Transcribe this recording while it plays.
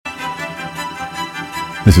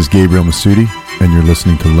This is Gabriel Masudi, and you're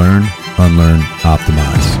listening to Learn, Unlearn,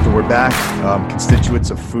 Optimize. So we're back.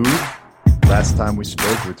 Constituents of food. Last time we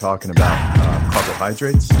spoke, we were talking about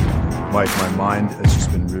carbohydrates. Mike, my mind has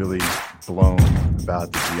just been really blown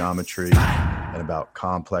about the geometry and about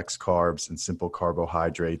complex carbs and simple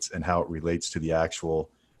carbohydrates and how it relates to the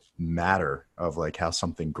actual matter of like how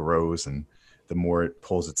something grows, and the more it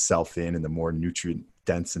pulls itself in and the more nutrient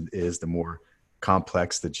dense it is, the more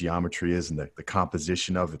complex the geometry is, and the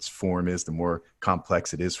composition of its form is, the more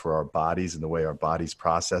complex it is for our bodies and the way our bodies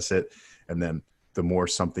process it. And then the more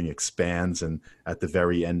something expands, and at the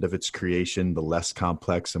very end of its creation, the less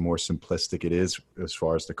complex and more simplistic it is as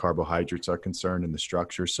far as the carbohydrates are concerned and the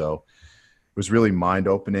structure. So it was really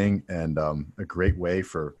mind-opening and a great way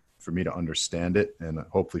for me to understand it, and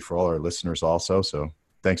hopefully for all our listeners also. So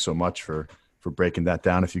thanks so much for breaking that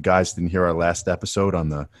down. If you guys didn't hear our last episode on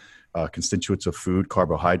the constituents of food,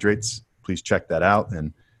 carbohydrates, please check that out.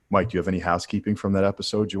 And Mike, do you have any housekeeping from that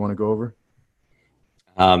episode you want to go over?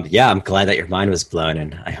 Yeah, I'm glad that your mind was blown,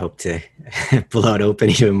 and I hope to blow it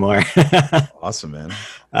open even more. Awesome, man.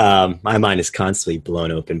 My mind is constantly blown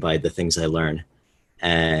open by the things I learn,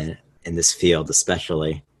 and in this field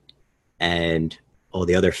especially, and all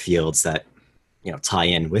the other fields that tie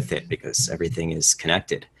in with it, because everything is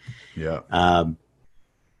connected. Yeah.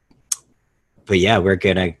 But yeah, we're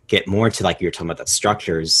gonna get more into, like you were talking about, the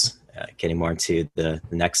structures, getting more into the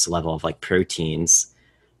next level of like proteins.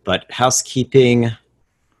 But housekeeping,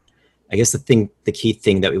 I guess the key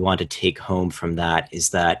thing that we want to take home from that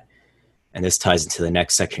is that, and this ties into the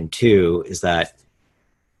next section too, is that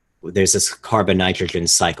there's this carbon-nitrogen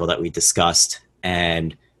cycle that we discussed,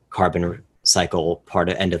 and carbon cycle, part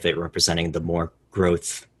of end of it representing the more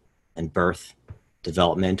growth and birth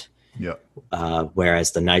development. Yeah.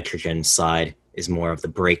 Whereas the nitrogen side is more of the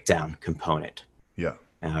breakdown component. Yeah.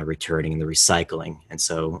 Returning the recycling. And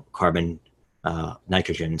so carbon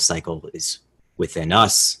nitrogen cycle is within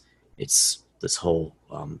us. It's this whole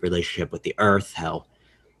relationship with the earth, how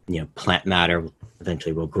plant matter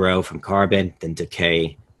eventually will grow from carbon, then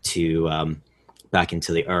decay to back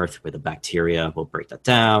into the earth, where the bacteria will break that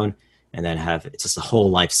down, and then it's just a whole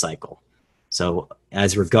life cycle. So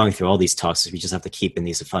as we're going through all these talks, we just have to keep in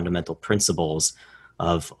these fundamental principles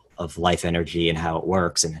of life energy and how it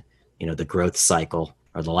works, and the growth cycle,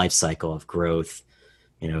 or the life cycle of growth,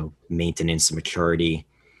 maintenance, maturity,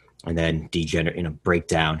 and then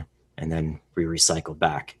breakdown, and then recycle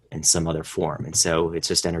back in some other form. And so it's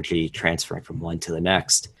just energy transferring from one to the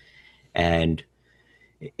next. And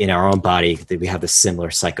in our own body, we have this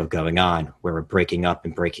similar cycle going on, where we're breaking up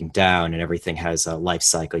and breaking down, and everything has a life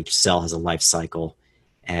cycle. Each cell has a life cycle,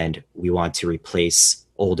 and we want to replace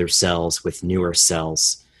older cells with newer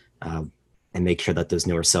cells, and make sure that those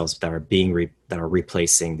newer cells that are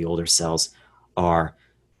replacing the older cells are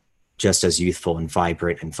just as youthful and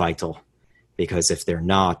vibrant and vital. Because if they're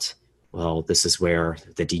not, well, this is where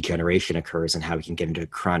the degeneration occurs, and how we can get into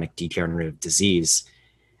chronic degenerative disease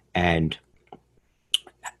and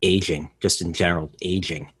aging, just in general,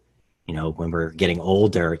 aging. When we're getting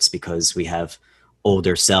older, it's because we have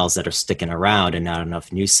older cells that are sticking around and not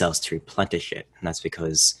enough new cells to replenish it. And that's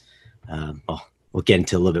because, we'll get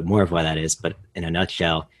into a little bit more of why that is, but in a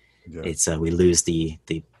nutshell, yeah, it's we lose the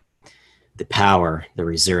power, the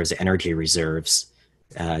reserves, the energy reserves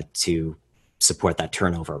to support that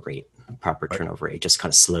turnover rate. Proper turnover rate just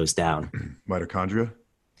kind of slows down. Mitochondria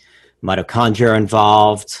are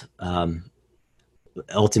involved.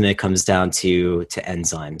 Ultimately, it comes down to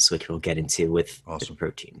enzymes, which we'll get into with awesome.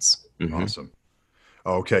 Proteins. Mm-hmm. Awesome.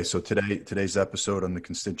 Okay, so today's episode on the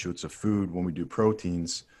constituents of food, when we do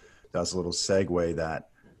proteins, that's a little segue that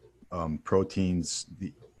proteins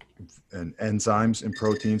and enzymes in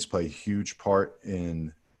proteins play a huge part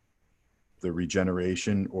in the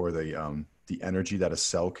regeneration, or the energy that a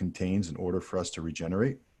cell contains in order for us to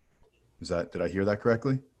regenerate. Did I hear that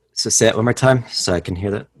correctly? So say it one more time so I can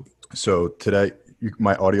hear that. So today,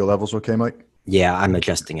 my audio level's okay, Mike? Yeah, I'm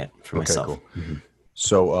adjusting it for myself. Cool. Mm-hmm.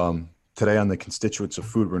 So today on the constituents of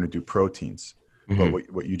food, we're going to do proteins. Mm-hmm.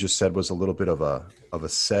 But what you just said was a little bit of a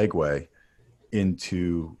segue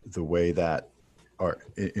into the way that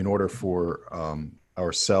in order for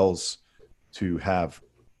our cells to have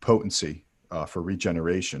potency for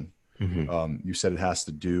regeneration, mm-hmm. You said it has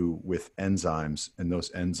to do with enzymes, and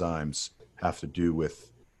those enzymes have to do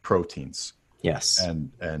with proteins. Yes.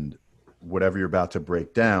 And whatever you're about to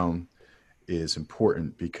break down is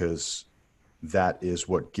important, because that is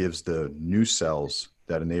what gives the new cells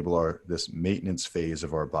that enable this maintenance phase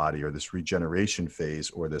of our body, or this regeneration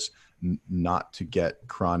phase, or this not to get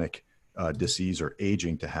chronic disease or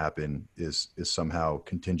aging to happen is somehow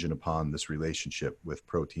contingent upon this relationship with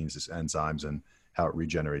proteins, this enzymes, and how it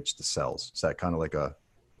regenerates the cells. Is that kind of like a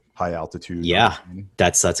high altitude? Yeah,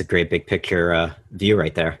 that's a great big picture view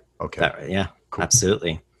right there. Okay. Yeah, cool.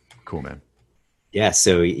 Absolutely. Cool, man. Yeah,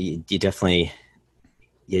 so you definitely,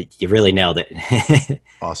 you really nailed it.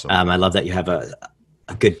 Awesome. I love that you have a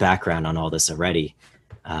good background on all this already.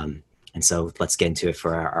 And so let's get into it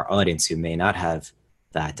for our audience who may not have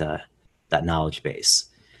that knowledge base.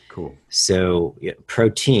 Cool. So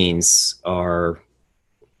proteins are,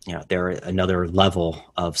 they're another level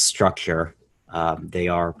of structure.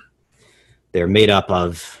 They're made up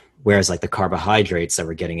of, whereas like the carbohydrates that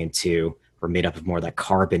we're getting into were made up of more of that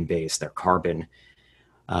carbon base. They're carbon.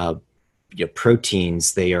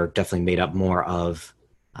 Proteins, they are definitely made up more of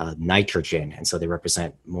nitrogen, and so they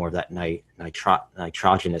represent more of that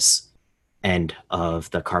nitrogenous end of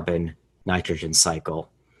the carbon nitrogen cycle.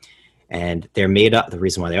 And they're made up, the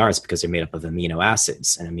reason why they are is because they're made up of amino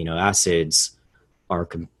acids, and amino acids are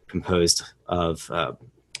composed of,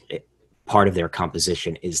 part of their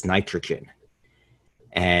composition is nitrogen.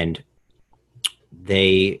 And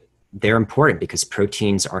they're important because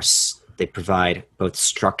proteins they provide both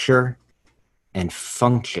structure and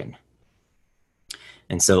function.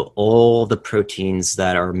 And so all the proteins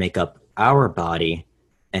that make up our body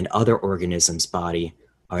and other organisms' body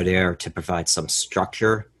are there to provide some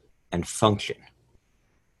structure and function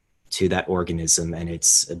to that organism and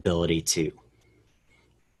its ability to,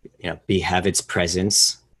 have its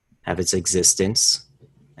presence, have its existence,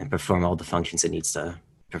 and perform all the functions it needs to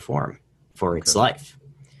perform for its life.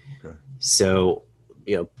 Okay. So,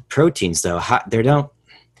 proteins though, they don't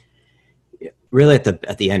really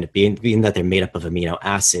at the end, being that they're made up of amino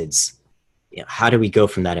acids, how do we go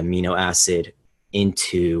from that amino acid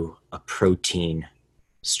into a protein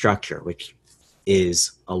structure, which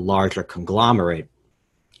is a larger conglomerate?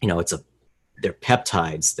 They're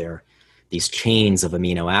peptides, they're these chains of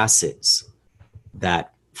amino acids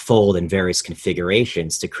that fold in various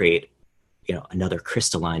configurations to create, another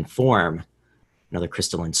crystalline form, another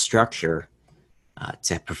crystalline structure,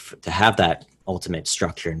 to have that ultimate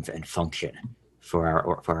structure and function for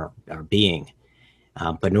our being.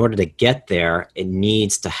 But in order to get there, it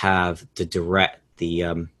needs to have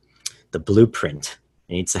the blueprint.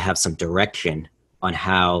 It needs to have some direction on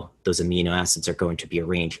how those amino acids are going to be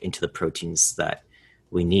arranged into the proteins that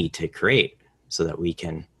we need to create so that we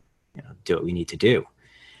can do what we need to do.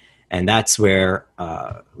 And that's where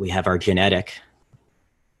we have our genetic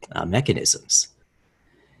mechanisms.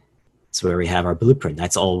 It's where we have our blueprint.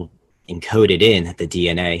 That's all encoded in the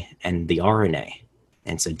DNA and the RNA.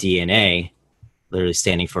 And so DNA, literally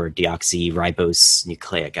standing for deoxyribose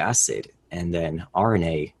nucleic acid, and then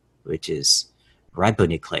RNA, which is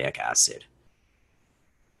ribonucleic acid.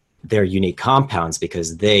 They're unique compounds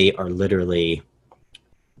because they are literally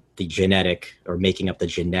the genetic, or making up the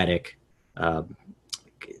genetic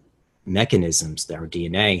mechanisms that are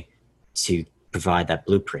DNA to provide that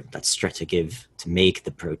blueprint, that stretch to make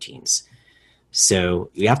the proteins. So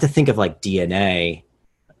you have to think of like DNA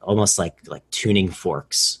almost like tuning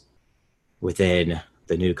forks within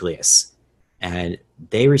the nucleus, and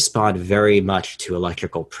they respond very much to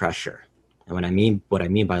electrical pressure. And what I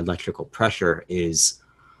mean by electrical pressure is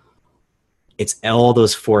it's all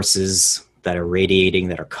those forces that are radiating,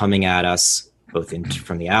 that are coming at us, both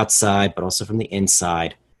from the outside, but also from the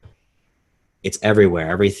inside. It's everywhere.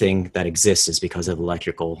 Everything that exists is because of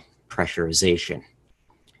electrical pressurization.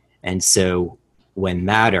 And so when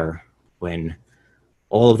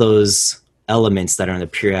all of those elements that are on the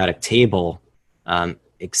periodic table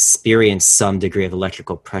experience some degree of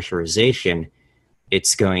electrical pressurization,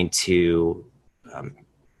 it's going to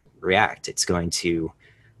react. It's going to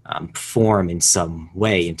form in some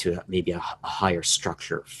way into maybe a higher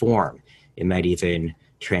structure form. It might even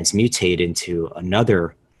transmutate into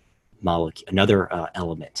another molecule, another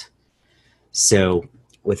element. So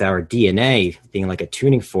with our DNA being like a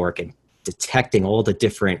tuning fork and detecting all the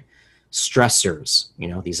different stressors,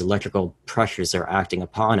 these electrical pressures that are acting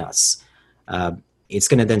upon us, it's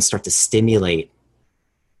going to then start to stimulate,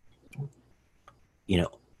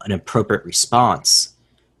 an appropriate response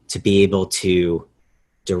to be able to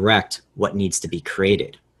direct what needs to be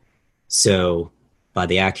created. So by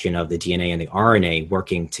the action of the DNA and the RNA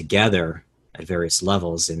working together at various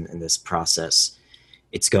levels in this process,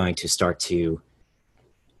 it's going to start to,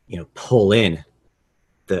 pull in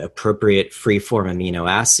the appropriate free-form amino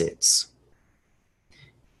acids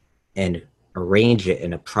and arrange it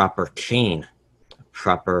in a proper chain,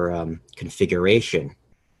 proper configuration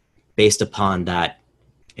based upon that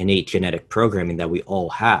innate genetic programming that we all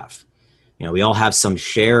have. We all have some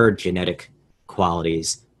shared genetic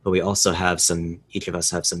qualities, but we also have each of us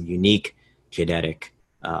have some unique genetic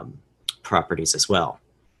properties as well.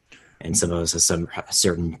 And some of us have some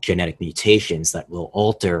certain genetic mutations that will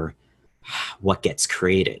alter what gets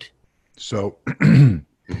created. So,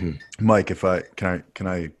 Mike, can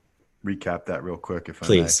I recap that real quick, if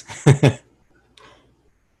Please. I may?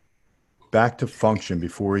 Back to function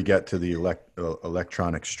before we get to the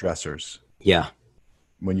electronic stressors. Yeah.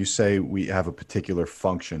 When you say we have a particular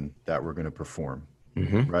function that we're going to perform,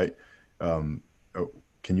 right? Can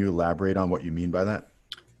you elaborate on what you mean by that?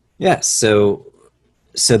 Yeah. So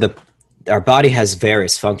our body has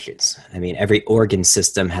various functions. I mean, every organ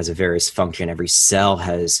system has a various function. Every cell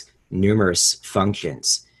has numerous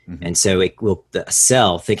functions. And so the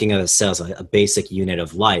cell, thinking of a cell as a basic unit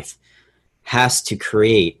of life, has to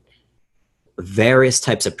create various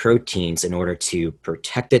types of proteins in order to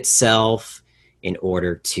protect itself, in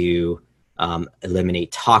order to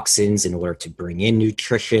eliminate toxins, in order to bring in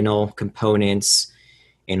nutritional components,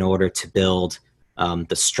 in order to build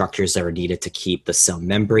the structures that are needed to keep the cell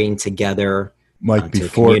membrane together, Mike, to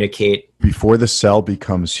communicate. Before the cell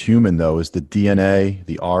becomes human, though, is the DNA,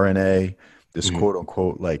 the RNA, this quote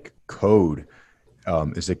unquote like code,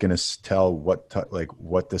 is it going to tell what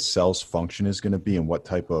the cell's function is going to be and what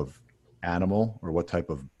type of animal or what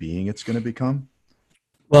type of being it's going to become?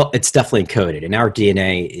 Well, it's definitely encoded, and our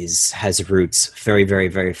DNA has roots very, very,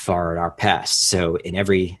 very far in our past. So in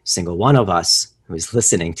every single one of us who is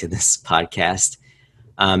listening to this podcast,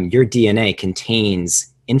 your DNA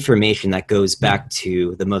contains information that goes back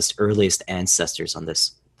to the most earliest ancestors on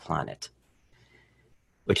this planet,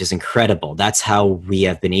 which is incredible. That's how we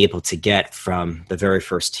have been able to get from the very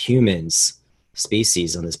first humans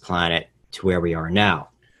species on this planet to where we are now.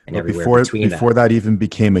 And before that even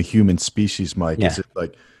became a human species, Mike, is it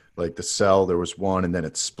like the cell, there was one and then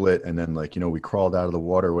it split and then we crawled out of the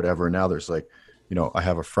water or whatever. And now there's I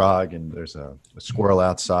have a frog and there's a squirrel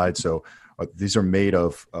outside. So these are made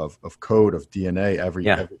of code, of DNA.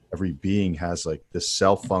 Every being has this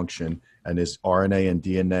cell function, and is RNA and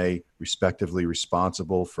DNA respectively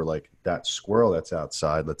responsible for that squirrel that's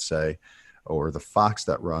outside, let's say, or the fox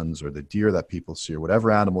that runs, or the deer that people see, or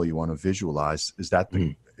whatever animal you want to visualize. Is that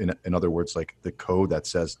in other words, the code that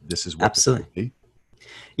says this is what absolutely this be?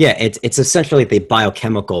 Yeah, it's essentially the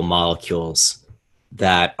biochemical molecules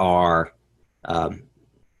that are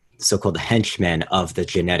so-called henchmen of the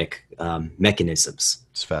genetic mechanisms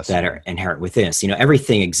that are inherent within us.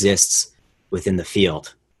 Everything exists within the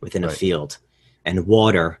field, within a field, and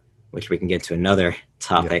water, which we can get to another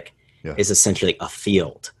topic, is essentially a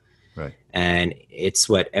field. Right. And it's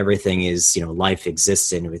what everything is, life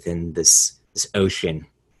exists within this ocean,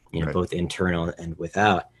 both internal and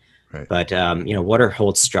without. Right. But, water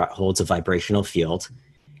holds a vibrational field.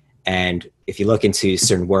 And if you look into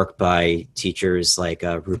certain work by teachers like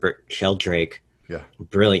Rupert Sheldrake,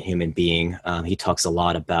 brilliant human being, he talks a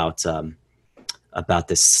lot about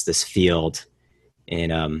this field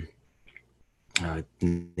in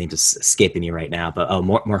name just escaping me right now, but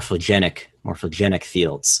morphogenic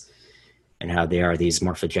fields, and how they are these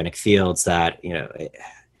morphogenic fields that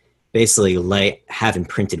basically have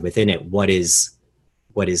imprinted within it what is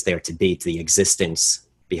there to be, to the existence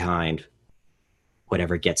behind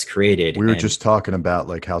whatever gets created. We were just talking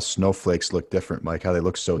about how snowflakes look different, Mike, how they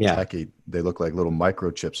look so techy. They look like little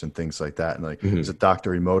microchips and things like that. And is it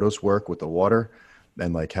Dr. Emoto's work with the water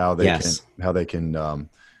and how they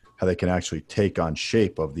can actually take on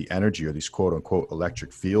shape of the energy or these quote unquote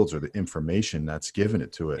electric fields or the information that's given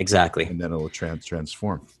it to it. Exactly. And then it'll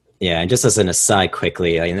transform. Yeah, and just as an aside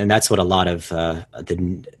quickly, and that's what a lot of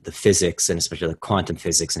the physics, and especially the quantum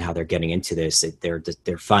physics and how they're getting into this,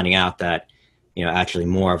 they're finding out that actually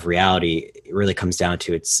more of reality really comes down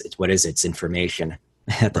to it's information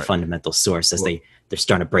at the fundamental source. As they're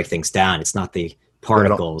starting to break things down, it's not the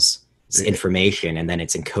particles, it's information, and then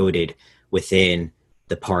it's encoded within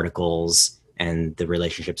the particles and the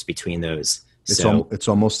relationships between those. It's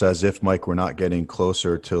almost as if, Mike, we're not getting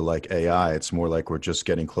closer to AI. It's more like we're just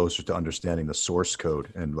getting closer to understanding the source code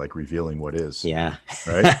and revealing what is. Yeah.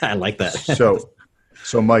 Right. I like that.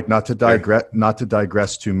 So Mike, not to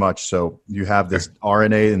digress too much. So you have this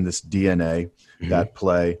RNA and this DNA that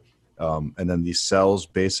play, and then these cells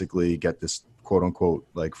basically get this quote unquote,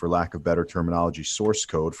 for lack of better terminology, source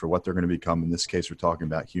code for what they're going to become. In this case, we're talking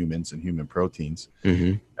about humans and human proteins.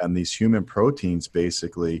 And these human proteins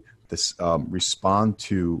basically respond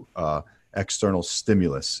to external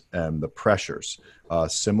stimulus and the pressures,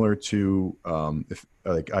 similar to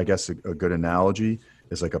I guess a good analogy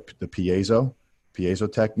is the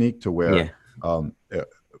piezo technique, to where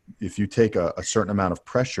if you take a certain amount of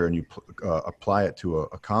pressure and you apply it to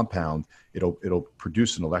a compound, it'll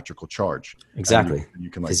produce an electrical charge. Exactly. And you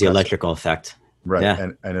can like the electrical effect. Right. Yeah.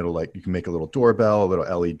 And it'll like, you can make a little doorbell, a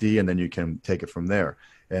little LED, and then you can take it from there.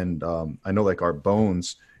 And I know like our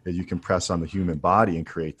bones, you can press on the human body and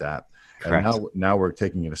create that. Correct. And now we're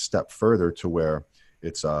taking it a step further to where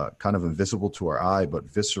it's kind of invisible to our eye, but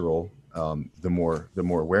visceral. The more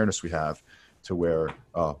awareness we have, to where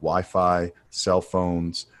Wi-Fi, cell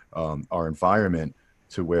phones, our environment,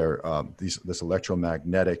 to where this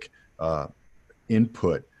electromagnetic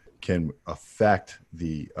input can affect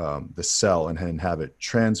the cell and have it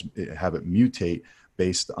mutate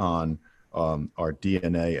based on our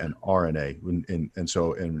DNA and RNA. And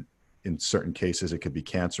so in certain cases it could be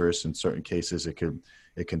cancerous. In certain cases it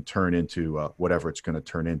can turn into whatever it's going to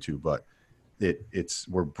turn into. But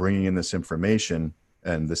we're bringing in this information,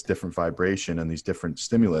 and this different vibration and these different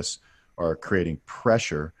stimulus are creating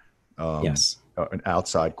pressure. Yes. An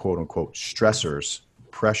outside quote unquote stress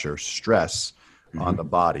on the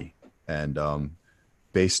body. And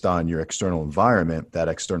based on your external environment, that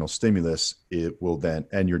external stimulus, it will then,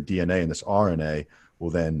 and your DNA and this RNA will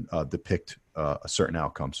then depict a certain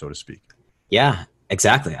outcome, so to speak. Yeah,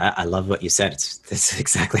 exactly. I love what you said. That's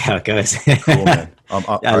exactly how it goes. Cool, man.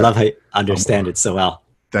 I love how you understand it so well.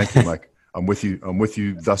 Thank you, Mike. I'm with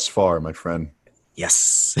you thus far, my friend.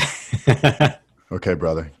 Yes. Okay,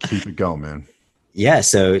 brother. Keep it going, man. Yeah,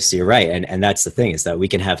 so you're right. And that's the thing, is that we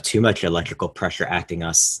can have too much electrical pressure acting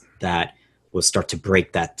us that will start to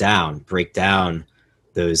break down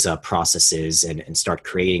those processes and start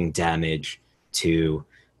creating damage to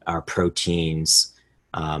our proteins,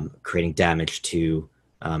 creating damage to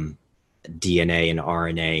DNA and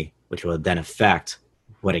RNA, which will then affect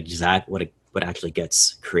what actually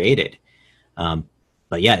gets created.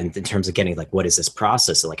 But yeah, in terms of getting like, what is this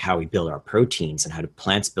process, like how we build our proteins and how do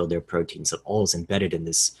plants build their proteins, it all is embedded in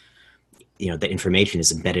this, the information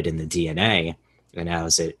is embedded in the DNA. And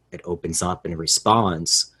as it opens up and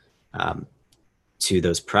responds to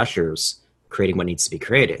those pressures, creating what needs to be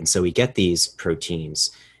created. And so we get these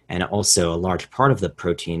proteins, and also a large part of the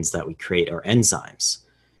proteins that we create are enzymes.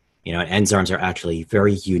 And enzymes are actually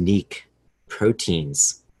very unique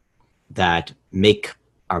proteins that make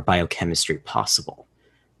our biochemistry possible.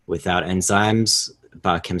 Without enzymes,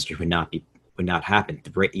 biochemistry would not happen.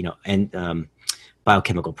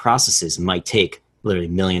 Biochemical processes might take literally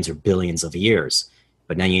millions or billions of years,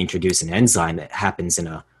 but now you introduce an enzyme that happens in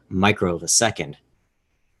a micro of a second.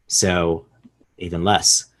 So even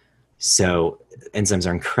less. So enzymes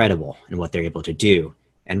are incredible in what they're able to do.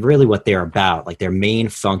 And really what they're about, like their main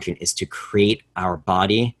function is to create our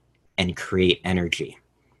body and create energy.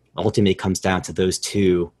 Ultimately, it comes down to those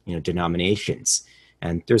two, denominations.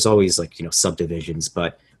 And there's always subdivisions,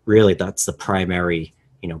 but really that's the primary,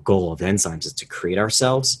 goal of enzymes, is to create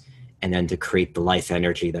ourselves and then to create the life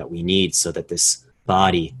energy that we need so that this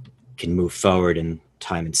body can move forward in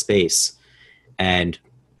time and space. And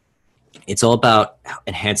it's all about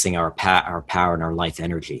enhancing our power and our life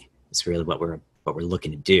energy. It's really what we're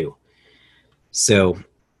looking to do. So,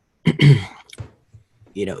 again,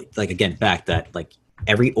 back that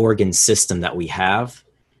every organ system that we have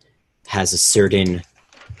has a certain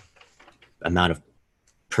amount of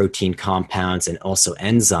protein compounds and also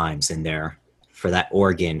enzymes in there for that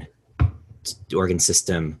organ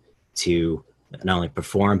system to not only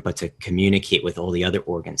perform, but to communicate with all the other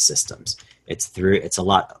organ systems. It's a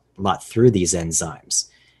lot through these enzymes.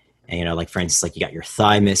 And, for instance, you got your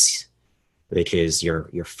thymus, which is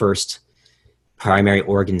your first primary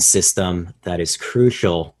organ system that is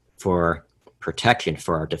crucial for protection,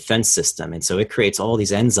 for our defense system. And so it creates all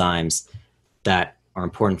these enzymes that are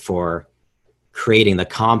important for creating the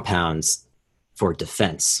compounds for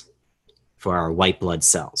defense for our white blood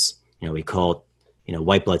cells. We call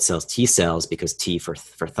white blood cells T cells because T for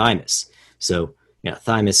thymus. So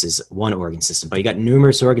thymus is one organ system, but you got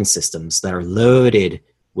numerous organ systems that are loaded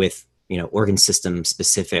with organ system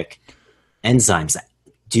specific enzymes that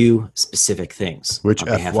do specific things on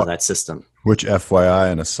behalf of that system. Which,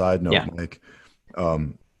 FYI, and a side note, Mike,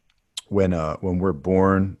 when we're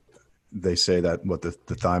born, they say that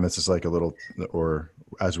the thymus is like a little, or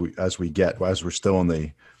as we're still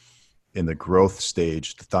in the growth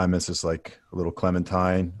stage, the thymus is like a little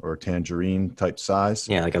clementine or tangerine type size.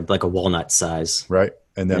 Yeah, like a walnut size. Right.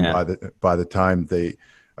 And then by the time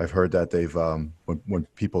I've heard that they've when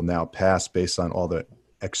people now pass, based on all the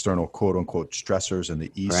external quote unquote stressors and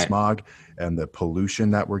the smog and the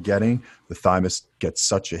pollution that we're getting, the thymus gets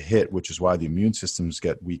such a hit, which is why the immune systems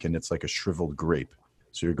get weakened. It's like a shriveled grape.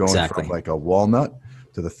 So you're going from like a walnut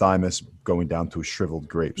to the thymus going down to a shriveled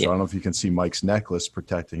grape. So I don't know if you can see Mike's necklace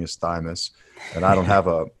protecting his thymus. And I don't have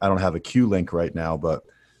a Q-link right now, but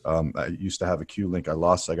I used to have a Q-link. I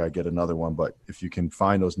lost. I got to get another one. But if you can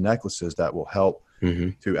find those necklaces, that will help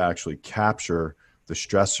to actually capture the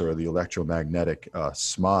stressor, the electromagnetic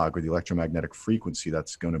smog, or the electromagnetic frequency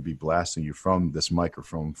that's going to be blasting you from this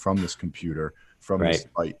microphone, from this computer, from this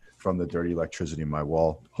light, from the dirty electricity in my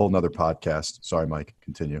wall. Whole nother podcast. Sorry, Mike.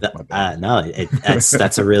 Continue.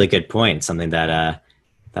 That's a really good point. Something that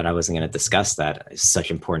I wasn't going to discuss. That is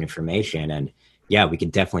such important information. And yeah, we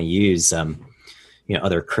could definitely use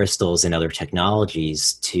other crystals and other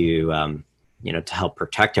technologies to to help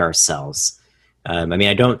protect ourselves. I mean,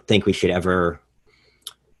 I don't think we should ever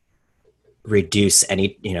reduce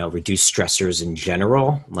stressors in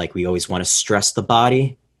general. Like, we always want to stress the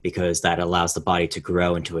body because that allows the body to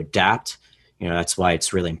grow and to adapt. That's why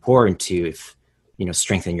it's really important to,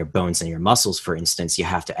 strengthen your bones and your muscles, for instance. You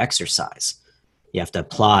have to exercise. You have to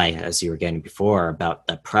apply, as you were getting before, about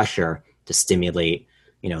the pressure to stimulate,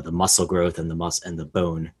 the muscle growth and the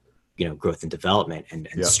bone, growth and development, and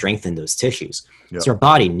strengthen those tissues. So our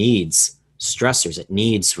body needs stressors. It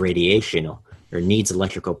needs radiation, or needs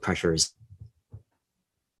electrical pressurization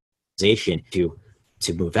to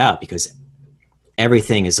move out, because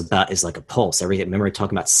everything is like a pulse. Everything. Remember, we're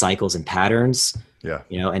talking about cycles and patterns.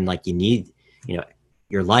 And like, you need,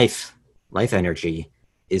 your life energy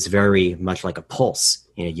is very much like a pulse.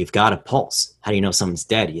 You've got a pulse. How do you know someone's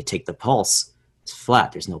dead? You take the pulse. It's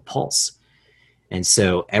flat. There's no pulse. And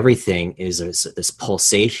so everything is this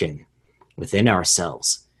pulsation within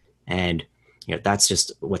ourselves. And, that's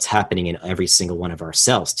just what's happening in every single one of our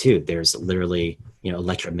cells too. There's literally,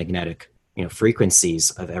 electromagnetic,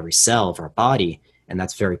 frequencies of every cell of our body. And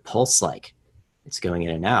that's very pulse-like. It's going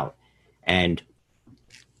in and out. And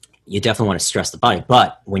you definitely want to stress the body.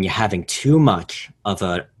 But when you're having too much of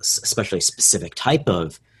especially specific type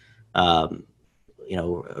of,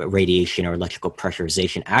 radiation or electrical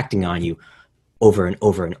pressurization acting on you over and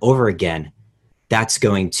over and over again, that's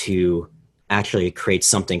going to actually create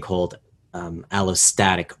something called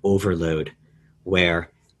allostatic overload, where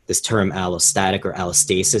this term allostatic or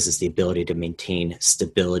allostasis is the ability to maintain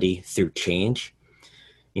stability through change.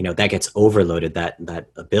 That gets overloaded, that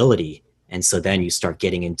ability. And so then you start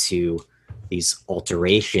getting into these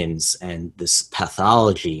alterations and this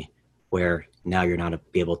pathology where now you're not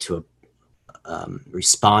able to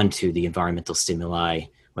respond to the environmental stimuli,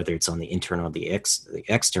 whether it's on the internal or the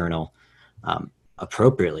external,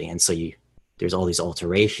 appropriately. And so there's all these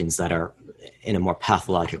alterations that are in a more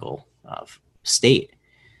pathological state.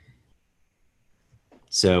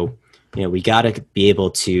 So, we got to be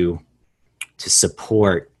able to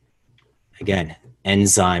support, again,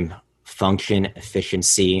 enzyme function,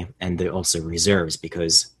 efficiency, and also reserves,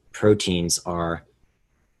 because proteins are,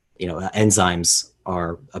 enzymes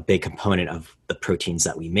are a big component of the proteins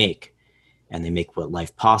that we make, and they make what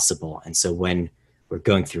life possible. And so when we're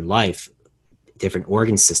going through life, different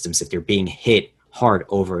organ systems, if they're being hit hard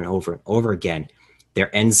over and over and over again,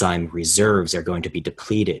 their enzyme reserves are going to be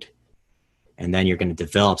depleted. And then you're going to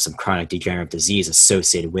develop some chronic degenerative disease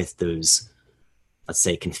associated with those, let's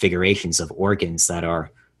say, configurations of organs that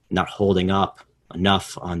are not holding up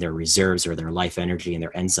enough on their reserves or their life energy and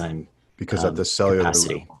their enzyme because at the cellular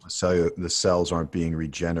level, the cells aren't being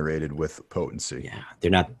regenerated with potency. Yeah,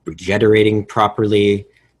 they're not regenerating properly.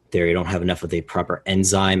 They don't have enough of the proper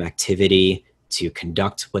enzyme activity to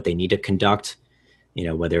conduct what they need to conduct.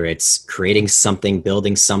 Whether it's creating something,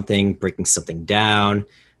 building something, breaking something down,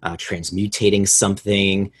 transmutating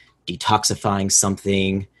something, detoxifying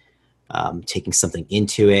something, taking something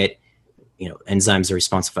into it. Enzymes are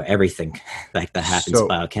responsible for everything that happens in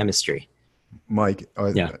biochemistry. Mike,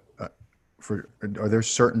 are there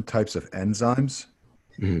certain types of enzymes?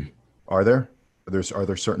 Mm-hmm. Are there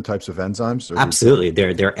certain types of enzymes? Absolutely. There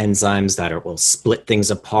are enzymes that will split things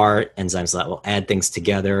apart, enzymes that will add things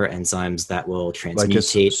together, enzymes that will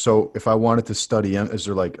transmutate. So if I wanted to study, is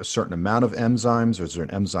there like a certain amount of enzymes, or is there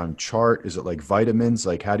an enzyme chart? Is it like vitamins?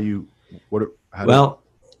 Like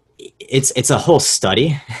it's a whole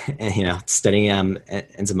study, studying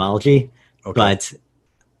enzymology. Okay. But,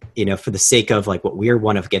 for the sake of like what we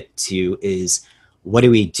want to get to is, what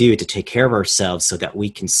do we do to take care of ourselves so that we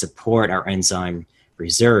can support our enzyme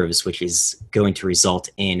reserves, which is going to result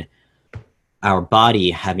in our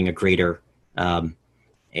body having a greater,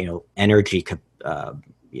 energy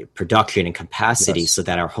production and capacity, so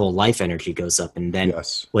that our whole life energy goes up. And then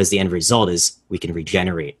what is the end result is we can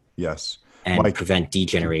regenerate. Yes. And prevent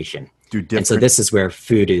degeneration. And so this is where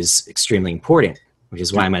food is extremely important, which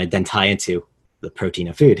is why I'm going to then tie into the protein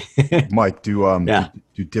of food. Mike, Yeah,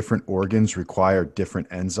 do different organs require different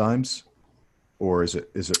enzymes, or is it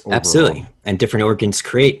overall? absolutely. And different organs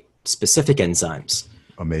create specific enzymes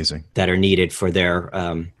Amazing. that are needed for their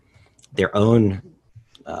own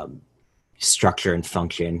structure and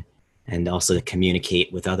function, and also to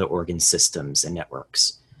communicate with other organ systems and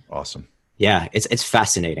networks. Awesome. Yeah, it's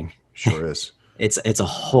fascinating. Sure is. It's a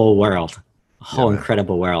whole world, a whole man.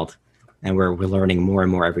 incredible world, and we're learning more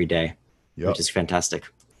and more every day, Yep. which is fantastic.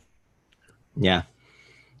 Yeah.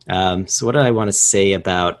 So what did I want to say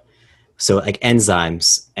about like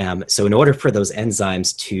enzymes? So in order for those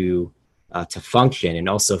enzymes to function, and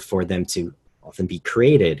also for them to often be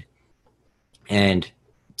created and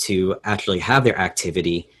to actually have their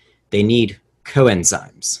activity, they need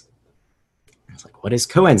coenzymes. It's like, what is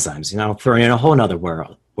coenzymes? I'm throwing in a whole nother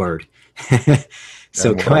word.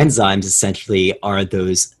 So coenzymes essentially are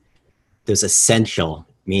those essential,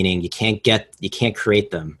 meaning you can't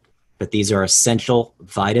create them, but these are essential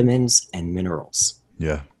vitamins and minerals.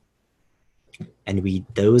 Yeah. And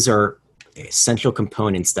those are essential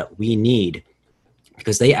components that we need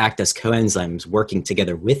because they act as coenzymes working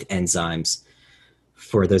together with enzymes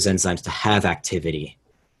for those enzymes to have activity,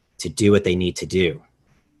 to do what they need to do.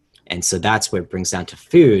 And so that's where it brings down to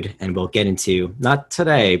food. And we'll get into, not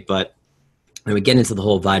today, but when we get into the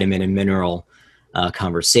whole vitamin and mineral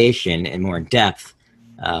conversation and more in depth,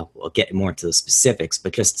 we'll get more into the specifics.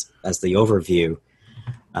 But just as the overview,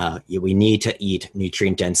 we need to eat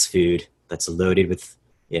nutrient-dense food that's loaded with,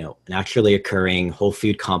 naturally occurring whole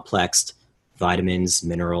food complex vitamins,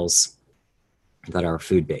 minerals that are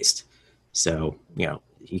food-based. So,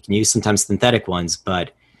 you can use sometimes synthetic ones,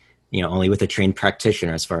 but only with a trained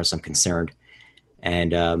practitioner, as far as I'm concerned,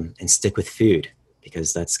 and stick with food,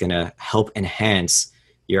 because that's going to help enhance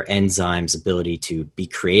your enzymes' ability to be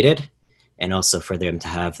created, and also for them to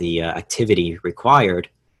have the activity required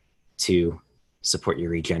to support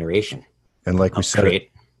your regeneration. And like we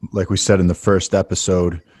said in the first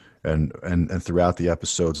episode, and throughout the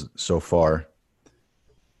episodes so far,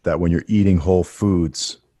 that when you're eating whole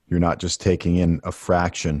foods, you're not just taking in a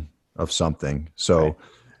fraction of something. So right.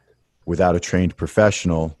 Without a trained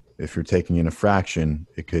professional, if you're taking in a fraction,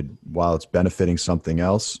 it could, while it's benefiting something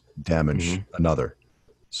else, damage another.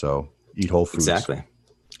 So eat whole foods. Exactly.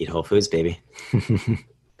 Eat whole foods, baby.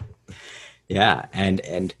 Yeah.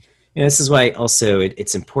 And this is why also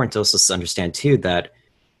it's important to also understand too, that,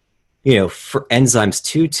 for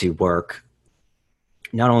enzymes to work,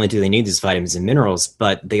 not only do they need these vitamins and minerals,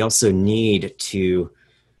 but they also need to,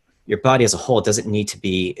 your body as a whole doesn't need to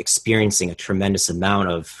be experiencing a tremendous amount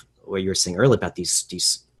of what you were saying earlier about these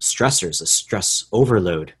stressors, a stress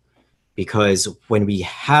overload. Because when we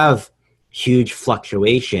have huge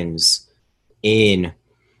fluctuations in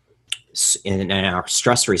our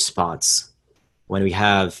stress response, when we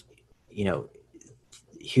have,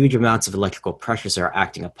 huge amounts of electrical pressures that are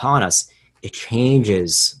acting upon us, it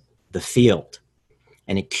changes the field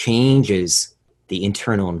and it changes the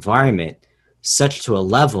internal environment such to a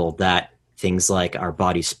level that things like our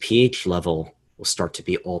body's pH level will start to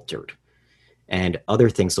be altered and other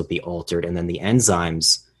things will be altered. And then the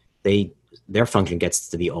enzymes, their function gets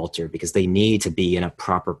to be altered because they need to be in a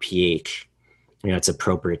proper pH. It's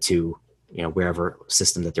appropriate to, wherever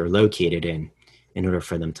system that they're located in order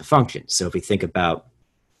for them to function. So if we think about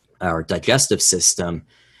our digestive system,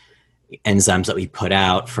 enzymes that we put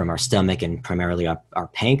out from our stomach and primarily our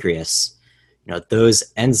pancreas,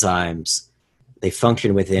 those enzymes, they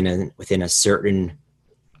function within a certain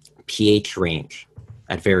pH range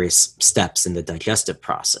at various steps in the digestive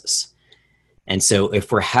process. And so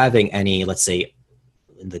if we're having any, let's say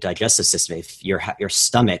in the digestive system, if your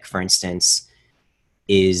stomach, for instance,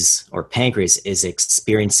 or pancreas is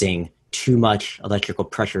experiencing too much electrical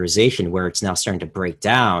pressurization where it's now starting to break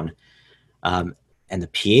down, and the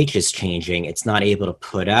pH is changing, it's not able to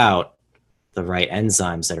put out the right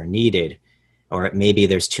enzymes that are needed. Or maybe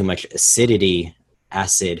there's too much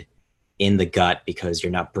acid in the gut because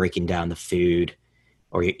you're not breaking down the food,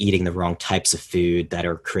 or you're eating the wrong types of food that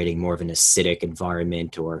are creating more of an acidic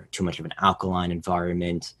environment or too much of an alkaline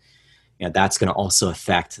environment. That's going to also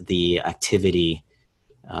affect the activity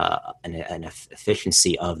and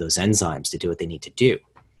efficiency of those enzymes to do what they need to do.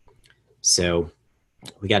 So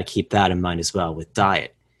we got to keep that in mind as well with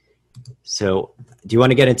diet. So do you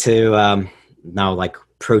want to get into now like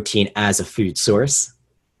protein as a food source?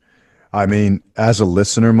 I mean, as a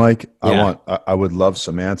listener, Mike, yeah. I would love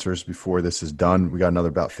some answers before this is done. We got another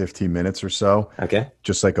about 15 minutes or so. Okay.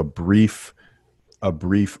 Just like a brief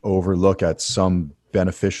overlook at some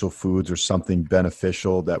beneficial foods or something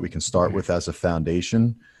beneficial that we can start with as a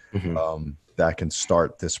foundation that can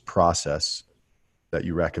start this process that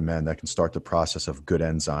you recommend that can start the process of good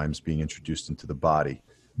enzymes being introduced into the body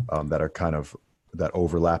that are kind of that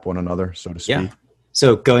overlap one another, so to speak? Yeah.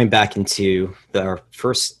 So going back into our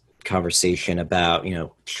first conversation about,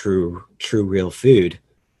 true real food,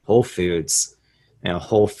 whole foods,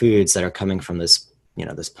 whole foods that are coming from this,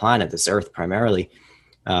 this planet, this earth primarily,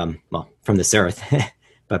 from this earth,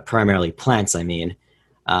 but primarily plants, I mean,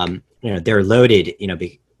 they're loaded,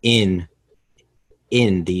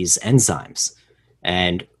 in these enzymes.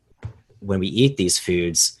 And when we eat these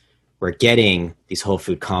foods, we're getting these whole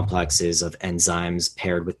food complexes of enzymes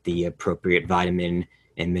paired with the appropriate vitamin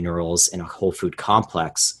and minerals in a whole food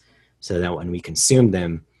complex, so that when we consume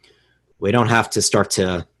them, we don't have to start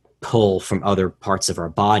to pull from other parts of our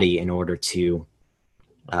body in order to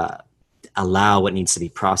allow what needs to be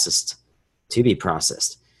processed.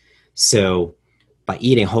 So by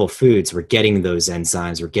eating whole foods, we're getting those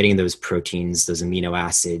enzymes, we're getting those proteins, those amino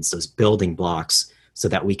acids, those building blocks, so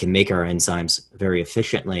that we can make our enzymes very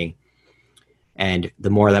efficiently. And the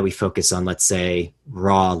more that we focus on, let's say,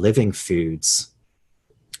 raw living foods,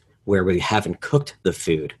 where we haven't cooked the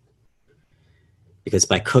food, because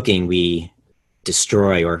by cooking, we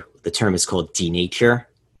destroy, or the term is called denature,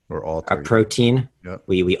 or alter our protein. Yep.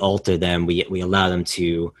 We alter them, we allow them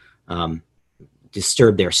to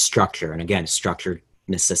disturb their structure. And again, structure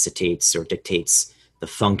necessitates or dictates the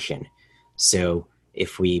function. So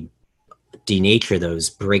if we denature those,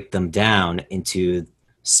 break them down into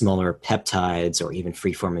smaller peptides or even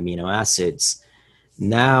free-form amino acids,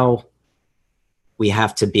 now we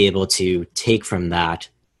have to be able to take from that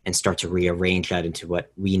and start to rearrange that into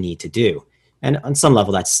what we need to do. And on some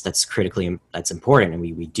level, that's important, and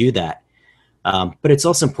we do that. But it's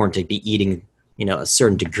also important to be eating, a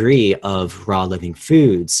certain degree of raw living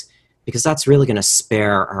foods, because that's really going to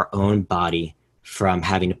spare our own body from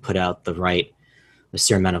having to put out a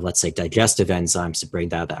certain amount of, let's say, digestive enzymes to break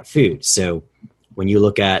down that food. So when you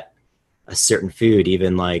look at a certain food,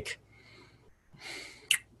 even like,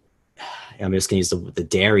 I'm just going to use the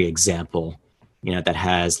dairy example, that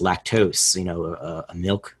has lactose, a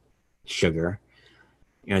milk sugar,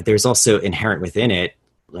 there's also inherent within it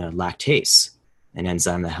lactase, an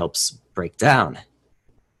enzyme that helps break down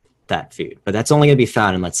that food. But that's only going to be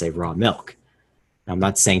found in, let's say, raw milk. I'm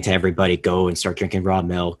not saying to everybody go and start drinking raw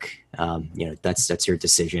milk. That's your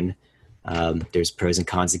decision. There's pros and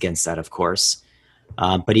cons against that, of course.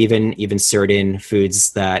 But even certain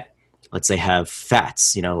foods that, let's say, have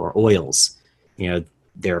fats, or oils,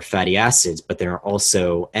 there are fatty acids, but there are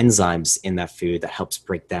also enzymes in that food that helps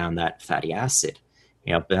break down that fatty acid.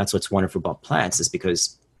 But that's what's wonderful about plants, is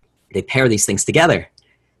because they pair these things together.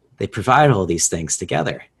 They provide all these things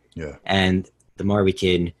together. Yeah. And the more we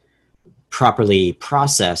can properly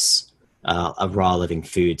process a raw living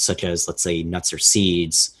food, such as, let's say, nuts or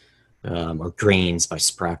seeds, or grains, by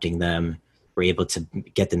sprouting them, we're able to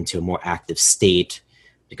get them to a more active state.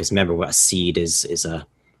 Because remember, what a seed is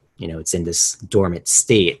it's in this dormant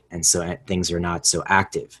state, and so things are not so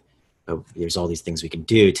active. But there's all these things we can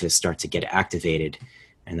do to start to get activated,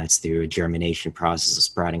 and that's through a germination process, a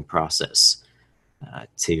sprouting process,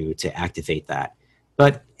 to activate that.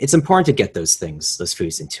 But it's important to get those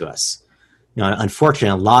foods into us. Unfortunately,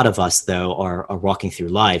 a lot of us, though, are walking through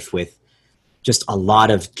life with just a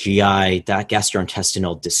lot of GI, that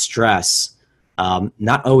gastrointestinal distress,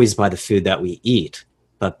 not always by the food that we eat,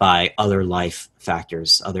 but by other life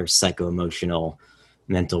factors, other psycho-emotional,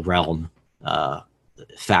 mental realm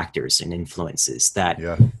factors and influences that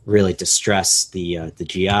really distress the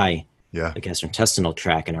GI, the gastrointestinal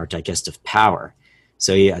tract, and our digestive power.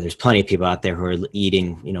 So there's plenty of people out there who are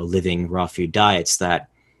eating, living raw food diets that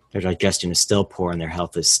their digestion is still poor and their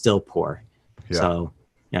health is still poor. Yeah. So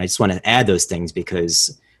I just want to add those things,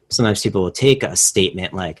 because sometimes people will take a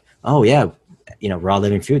statement like, oh yeah, raw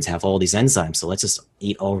living foods have all these enzymes, so let's just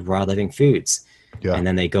eat all raw living foods. Yeah. And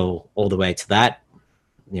then they go all the way to that,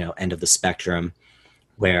 end of the spectrum,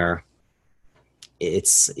 where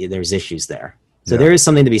there's issues there. So there is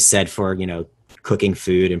something to be said for, cooking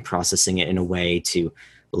food and processing it in a way to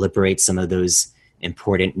liberate some of those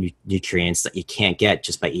important nutrients that you can't get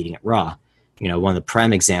just by eating it raw. One of the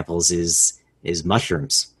prime examples is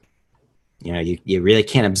mushrooms. You really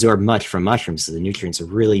can't absorb much from mushrooms, so the nutrients are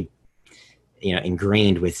really,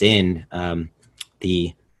 ingrained within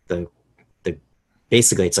the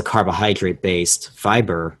basically it's a carbohydrate based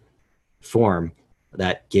fiber form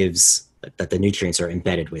that the nutrients are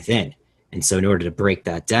embedded within. And so in order to break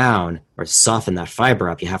that down or soften that fiber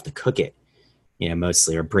up, you have to cook it,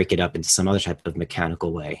 mostly, or break it up into some other type of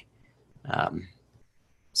mechanical way.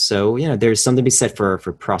 So there's something to be said for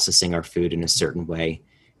processing our food in a certain way.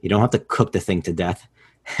 You don't have to cook the thing to death,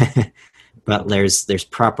 but there's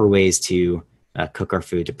proper ways to cook our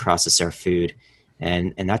food, to process our food,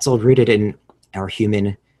 and that's all rooted in our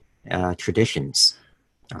human traditions,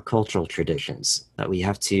 our cultural traditions that we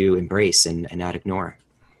have to embrace and not ignore.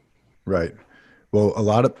 Right. Well, a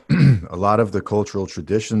lot of a lot of the cultural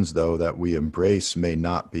traditions, though, that we embrace may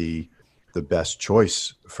not be the best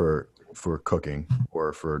choice for cooking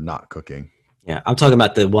or for not cooking. Yeah, I'm talking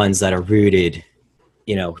about the ones that are rooted,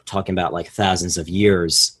 talking about like thousands of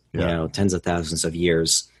years, tens of thousands of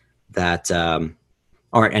years that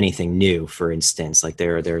aren't anything new. For instance, like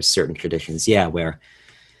there are certain traditions, where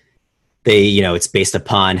they, it's based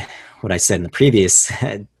upon what I said in the previous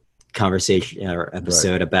conversation or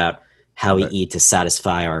episode about how we eat to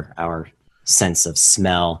satisfy our sense of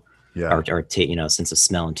smell, our sense of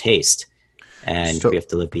smell and taste, and we have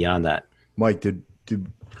to live beyond that. Mike, did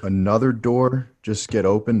another door just get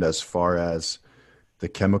opened as far as the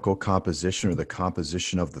chemical composition or the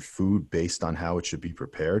composition of the food based on how it should be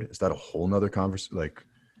prepared? Is that a whole nother conversation?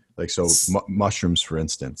 Mushrooms, for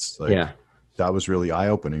instance, that was really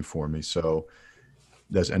eye-opening for me. So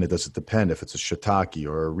does it depend if it's a shiitake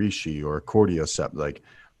or a reishi or a cordyceps,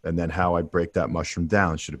 and then how I break that mushroom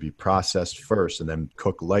down? Should it be processed first and then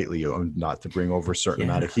cook lightly, not to bring over a certain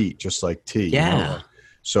amount of heat, just like tea? Yeah.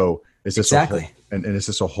 So is this exactly? And is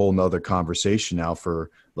this a whole nother conversation now for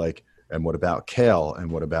and what about kale?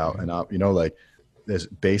 And what about, is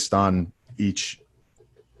based on each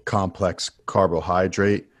complex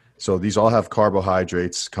carbohydrate. So these all have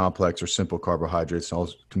carbohydrates, complex or simple carbohydrates, and all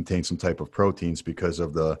contain some type of proteins because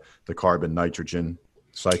of the carbon nitrogen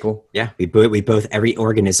cycle. Yeah, we both every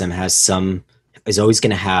organism is always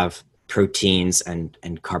going to have proteins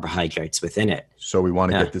and carbohydrates within it. So we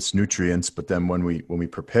want to get this nutrients, but then when we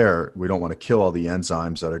prepare, we don't want to kill all the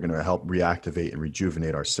enzymes that are going to help reactivate and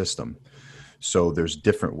rejuvenate our system. So there's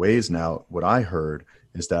different ways now. What I heard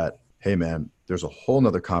is that, hey man, there's a whole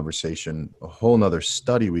nother conversation, a whole nother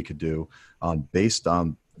study we could do based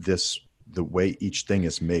on the way each thing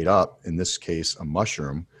is made up, in this case, a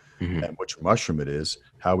mushroom, and which mushroom it is,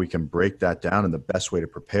 how we can break that down and the best way to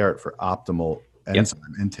prepare it for optimal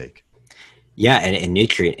enzyme intake. Yeah, and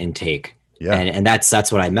nutrient intake. Yeah, and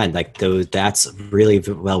that's what I meant. That's really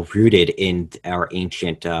well rooted in our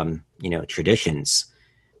ancient, traditions,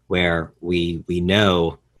 where we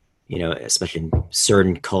know, especially in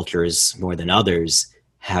certain cultures more than others,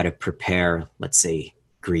 how to prepare, let's say,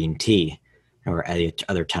 green tea or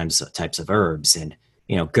other types of herbs, and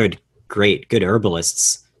good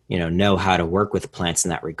herbalists, know how to work with plants in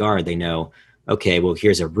that regard. They know, okay, well,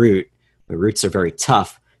 here's a root. The roots are very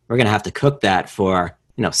tough. We're going to have to cook that for,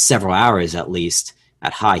 several hours at least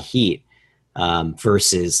at high heat,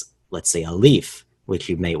 versus, let's say, a leaf, which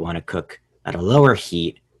you may want to cook at a lower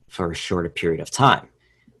heat for a shorter period of time.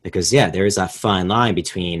 Because, there is that fine line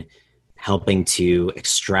between helping to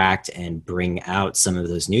extract and bring out some of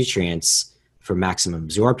those nutrients for maximum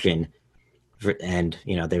absorption. And,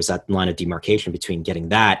 there's that line of demarcation between getting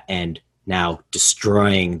that and now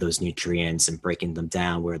destroying those nutrients and breaking them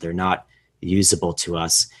down where they're not usable to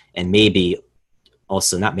us. And maybe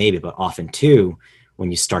also, not maybe, but often too, when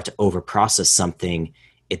you start to overprocess something,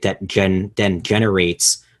 it then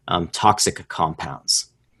generates toxic compounds.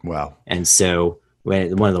 Wow. And so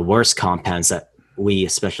one of the worst compounds that we,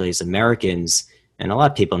 especially as Americans, and a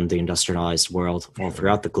lot of people in the industrialized world all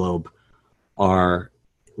throughout the globe, what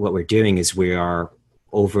we're doing is we are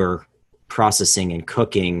over processing and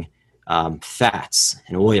cooking fats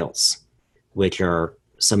and oils, which are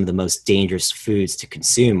some of the most dangerous foods to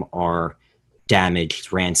consume, are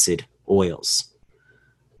damaged, rancid oils.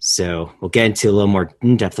 So we'll get into a little more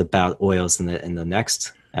in depth about oils in the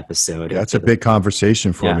next episode. Yeah, that's a big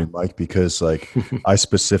conversation for me, Mike, because I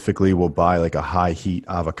specifically will buy a high heat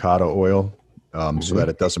avocado oil so that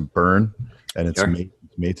it doesn't burn, and it's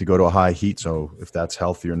made to go to a high heat. So if that's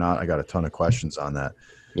healthy or not, I got a ton of questions on that.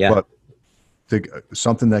 Yeah. But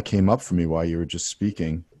something that came up for me while you were just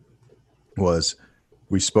speaking was,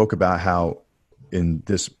 we spoke about how in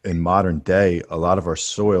modern day, a lot of our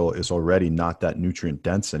soil is already not that nutrient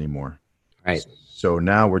dense anymore. Right. So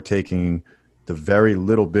now we're taking the very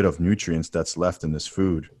little bit of nutrients that's left in this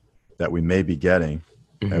food that we may be getting,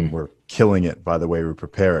 and we're killing it by the way we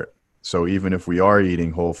prepare it. So even if we are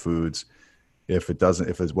eating whole foods, if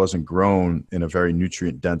it wasn't grown in a very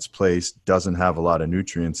nutrient dense place, doesn't have a lot of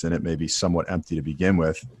nutrients in it, maybe somewhat empty to begin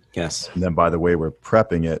with. Yes. And then by the way we're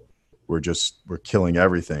prepping it, we're killing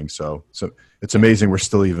everything. So it's amazing we're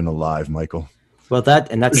still even alive, Michael. Well,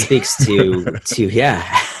 that speaks to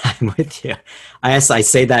I'm with you. I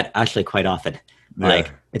say that actually quite often.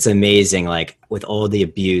 It's amazing, with all the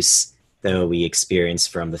abuse that we experience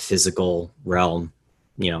from the physical realm,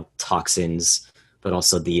 toxins, but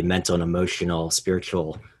also the mental and emotional,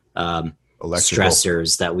 spiritual Electrical.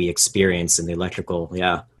 stressors that we experience, and the electrical,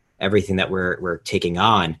 everything that we're taking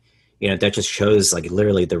on. That just shows like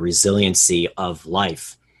literally the resiliency of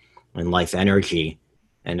life and life energy,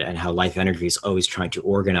 and how life energy is always trying to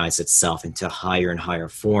organize itself into higher and higher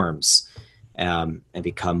forms, and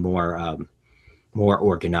become more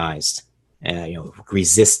organized,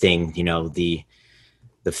 resisting the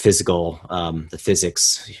physical, the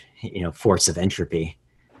physics, force of entropy,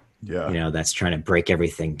 that's trying to break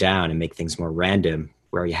everything down and make things more random,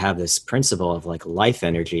 where you have this principle of like life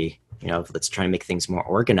energy, that's trying to make things more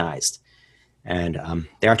organized. And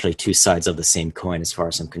they're actually two sides of the same coin as far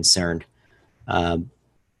as I'm concerned.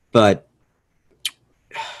 But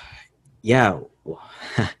yeah,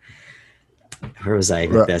 where was I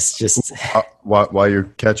with this? Just while you're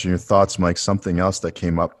catching your thoughts, Mike, something else that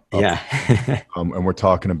came up. And we're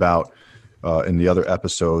talking about in the other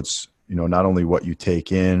episodes, not only what you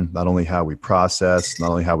take in, not only how we process, not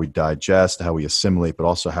only how we digest, how we assimilate, but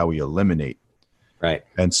also how we eliminate. Right.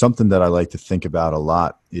 And something that I like to think about a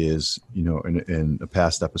lot is, in a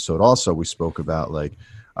past episode also, we spoke about like,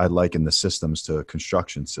 I liken the systems to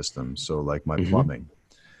construction systems. So like my plumbing,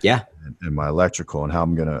 and my electrical, and how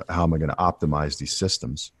am I going to optimize these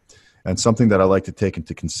systems? And something that I like to take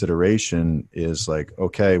into consideration is like,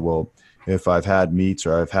 okay, well, if I've had meats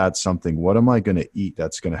or I've had something, what am I going to eat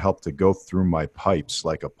that's going to help to go through my pipes,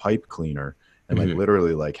 like a pipe cleaner, and like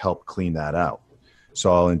literally like help clean that out?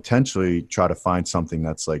 So I'll intentionally try to find something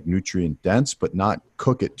that's like nutrient dense, but not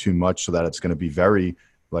cook it too much so that it's going to be very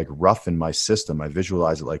like rough in my system. I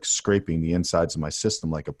visualize it like scraping the insides of my system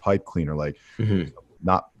like a pipe cleaner, like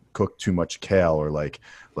not cook too much kale or like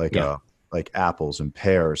apples and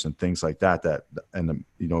pears and things like that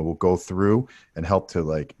will go through and help to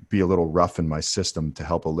like be a little rough in my system to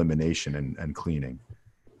help elimination and cleaning.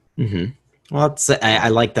 Well, I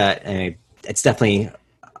like that. It's definitely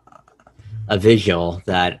a visual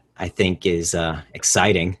that I think is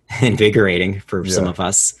exciting, invigorating for some of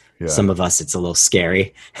us. Yeah. Some of us, it's a little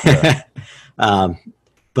scary. Yeah.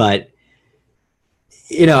 But,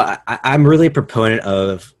 I'm really a proponent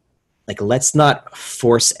of like, let's not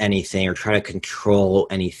force anything or try to control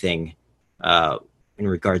anything in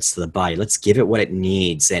regards to the body. Let's give it what it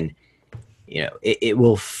needs. And, it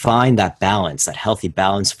will find that balance, that healthy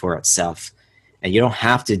balance for itself. And you don't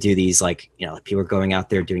have to do these people are going out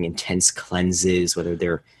there doing intense cleanses, whether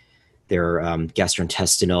they're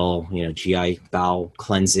gastrointestinal, GI bowel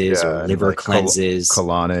cleanses or liver cleanses,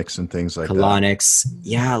 colonics and things like colonics.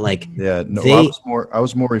 That. I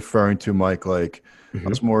was more referring to, Mike, like I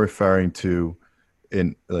was more referring to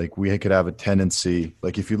in like we could have a tendency,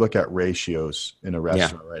 like if you look at ratios in a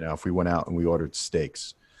restaurant right now, if we went out and we ordered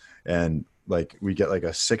steaks and like we get like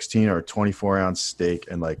a 16 or 24 ounce steak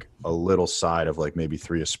and like a little side of like maybe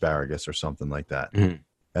 3 asparagus or something like that. And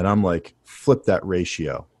I'm like, flip that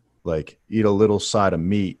ratio, like eat a little side of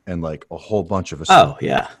meat and like a whole bunch of asparagus. Oh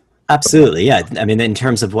yeah, absolutely. Yeah. I mean, in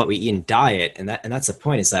terms of what we eat in diet, and that's the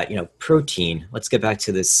point, is that, protein, let's get back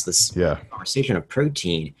to this conversation of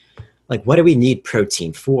protein. Like, what do we need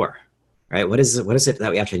protein for, right? What is it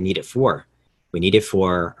that we actually need it for? We need it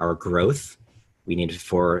for our growth. We need it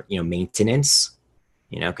for, maintenance,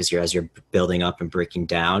 because as you're building up and breaking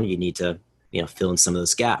down, you need to, fill in some of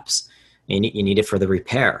those gaps. And you need it for the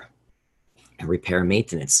repair and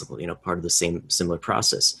maintenance, part of the same similar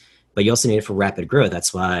process. But you also need it for rapid growth.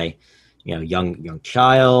 That's why, young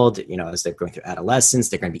child, as they're going through adolescence,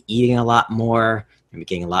 they're going to be eating a lot more. They're going to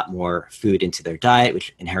be getting a lot more food into their diet,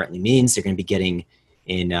 which inherently means they're going to be getting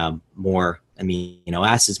in more amino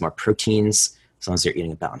acids, more proteins, as long as they're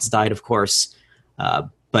eating a balanced diet, of course.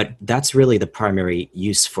 But that's really the primary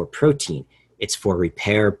use for protein. It's for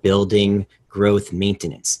repair, building, growth,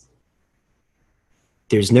 maintenance.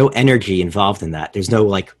 There's no energy involved in that. There's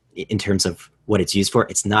no, in terms of what it's used for,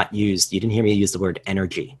 it's not used. You didn't hear me use the word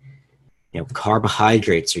energy.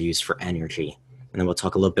 Carbohydrates are used for energy. And then we'll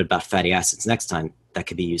talk a little bit about fatty acids next time that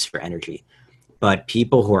could be used for energy. But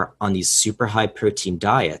people who are on these super high protein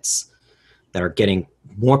diets that are getting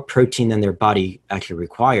more protein than their body actually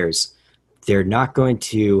requires, they're not going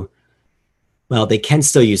to, they can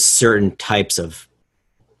still use certain types of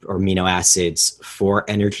amino acids for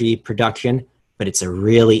energy production, but it's a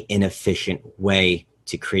really inefficient way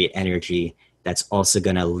to create energy that's also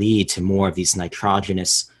going to lead to more of these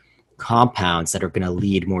nitrogenous compounds that are going to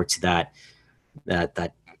lead more to that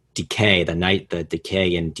decay, the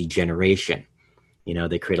decay and degeneration.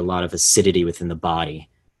 They create a lot of acidity within the body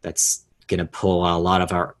that's going to pull a lot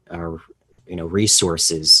of our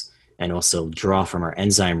resources, and also draw from our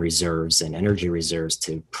enzyme reserves and energy reserves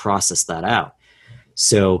to process that out.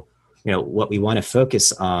 So, what we want to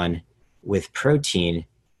focus on with protein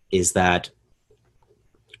is that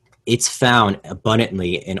it's found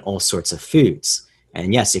abundantly in all sorts of foods.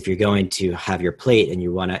 And yes, if you're going to have your plate and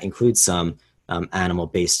you want to include some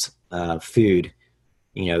animal-based food,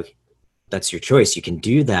 that's your choice. You can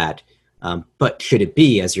do that. But should it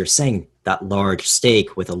be, as you're saying, that large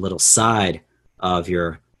steak with a little side of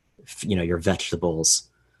your vegetables,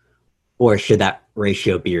 or should that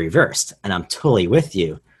ratio be reversed? And I'm totally with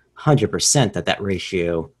you, 100% that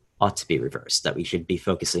ratio ought to be reversed, that we should be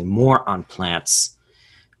focusing more on plants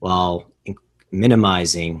while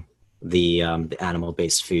minimizing the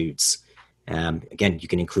animal-based foods. Again, you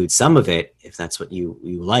can include some of it if that's what you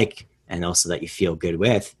like, and also that you feel good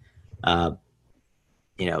with. And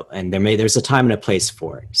there's a time and a place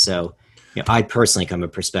for it. So, I personally come from a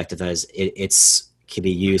perspective as it's can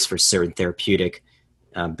be used for certain therapeutic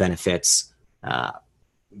benefits,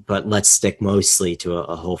 but let's stick mostly to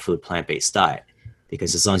a whole food plant-based diet,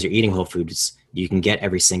 because as long as you're eating whole foods, you can get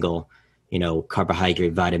every single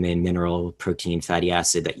carbohydrate, vitamin, mineral, protein, fatty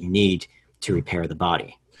acid that you need to repair the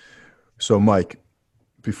body. So, Mike,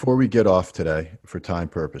 before we get off today, for time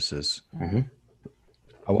purposes,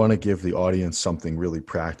 I want to give the audience something really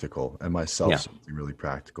practical, and myself something really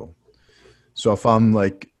practical. So if I'm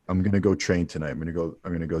like, I'm going to go train tonight, I'm going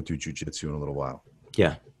to go do jujitsu in a little while.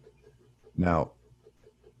 Yeah. Now,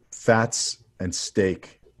 fats and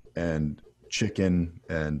steak and chicken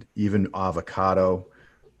and even avocado,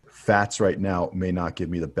 fats right now may not give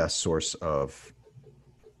me the best source of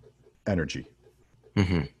energy.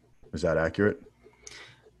 Is that accurate?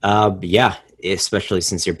 Yeah, especially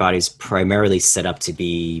since your body's primarily set up to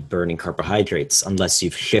be burning carbohydrates, unless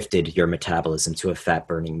you've shifted your metabolism to a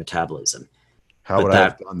fat-burning metabolism. How would I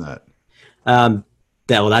have done that?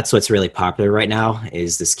 That's what's really popular right now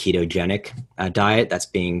is this ketogenic diet that's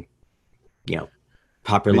being,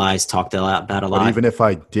 popularized, talked about a lot. But even if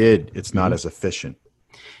I did, it's not as efficient.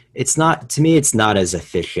 To me, it's not as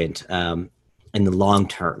efficient in the long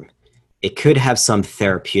term. It could have some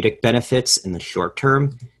therapeutic benefits in the short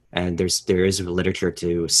term, and there is literature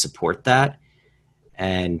to support that,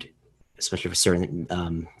 and especially for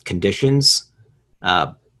certain conditions.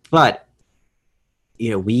 But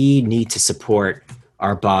we need to support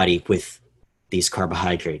our body with these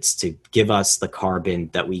carbohydrates to give us the carbon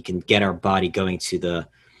that we can get our body going to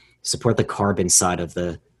support the carbon side of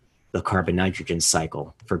the carbon nitrogen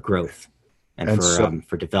cycle for growth and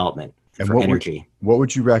for development and for energy. What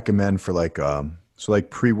would you recommend for like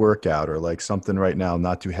pre-workout or like something right now,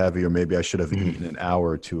 not too heavy, or maybe I should have eaten an hour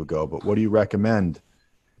or two ago, but what do you recommend?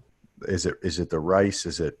 Is it the rice?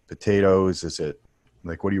 Is it potatoes? Is it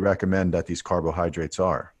like, what do you recommend that these carbohydrates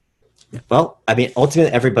are? Well, I mean,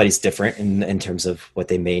 ultimately everybody's different in terms of what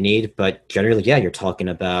they may need, but generally, yeah, you're talking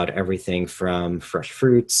about everything from fresh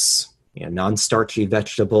fruits, non-starchy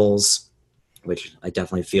vegetables, which I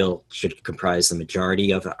definitely feel should comprise the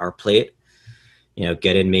majority of our plate.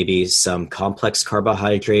 Get in maybe some complex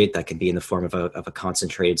carbohydrate that can be in the form of a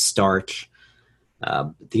concentrated starch.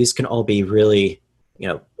 These can all be really,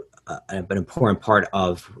 an important part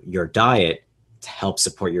of your diet to help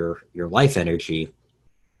support your life energy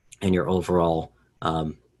and your overall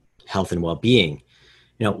health and well-being.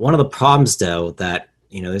 One of the problems, though, that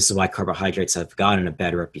this is why carbohydrates have gotten a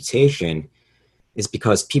bad reputation, is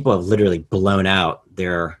because people have literally blown out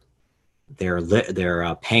their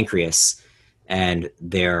pancreas and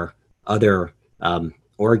their other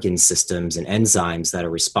organ systems and enzymes that are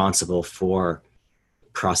responsible for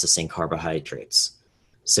processing carbohydrates.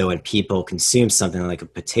 So when people consume something like a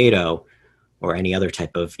potato or any other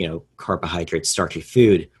type of carbohydrate, starchy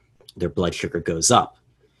food, their blood sugar goes up.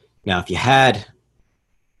 Now, if you had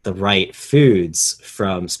the right foods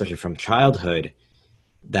especially from childhood,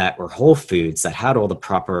 that were whole foods that had all the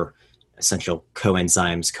proper essential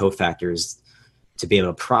coenzymes, cofactors to be able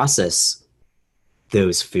to process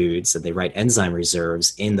those foods, and the right enzyme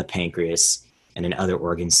reserves in the pancreas and in other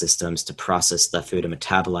organ systems to process the food and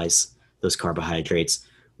metabolize those carbohydrates,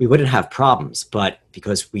 we wouldn't have problems. But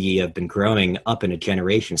because we have been growing up in a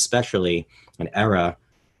generation, especially an era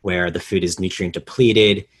where the food is nutrient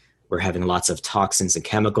depleted, we're having lots of toxins and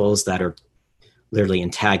chemicals that are literally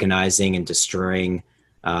antagonizing and destroying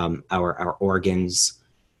our organs.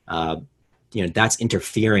 That's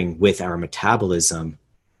interfering with our metabolism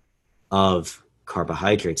of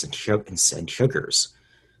carbohydrates and sugars.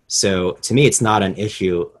 So to me, it's not an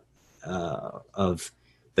issue of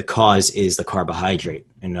the cause is the carbohydrate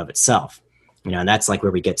in and of itself. And that's like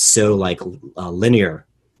where we get so linear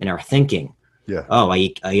in our thinking. Yeah. Oh, I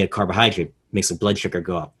eat a carbohydrate, makes the blood sugar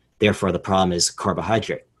go up. Therefore, the problem is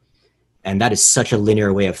carbohydrate. And that is such a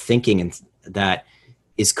linear way of thinking, and that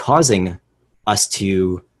is causing us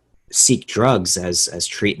to seek drugs as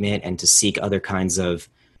treatment and to seek other kinds of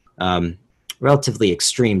relatively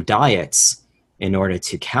extreme diets in order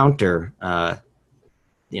to counter that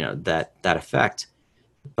effect.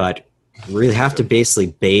 But we really have to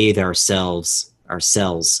basically bathe our cells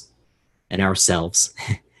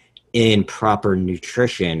in proper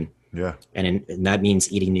nutrition. Yeah. And that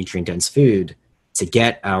means eating nutrient dense food to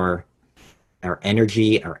get our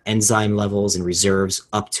energy, our enzyme levels and reserves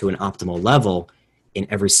up to an optimal level in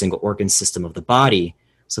every single organ system of the body,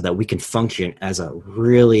 so that we can function as a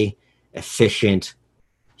really efficient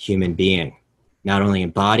human being, not only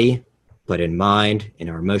in body, but in mind, in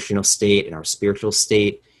our emotional state, in our spiritual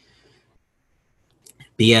state.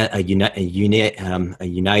 Be a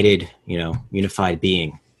united, unified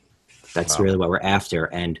being. That's really what we're after.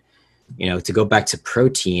 And, to go back to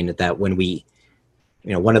protein, that when we,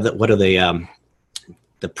 one of the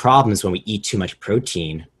problems when we eat too much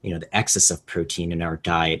protein, the excess of protein in our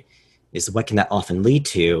diet, is what can that often lead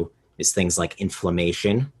to is things like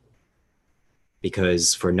inflammation,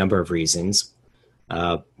 because for a number of reasons.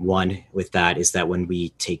 One with that is that when we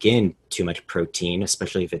take in too much protein,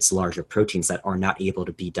 especially if it's larger proteins that are not able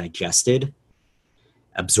to be digested,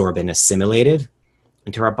 absorbed and assimilated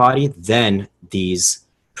into our body, then these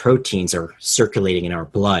proteins are circulating in our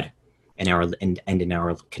blood and in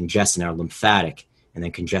our congest in our lymphatic, and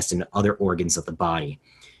then congest in other organs of the body.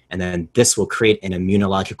 And then this will create an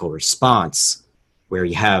immunological response where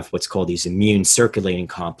you have what's called these immune circulating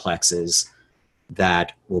complexes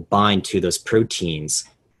that will bind to those proteins,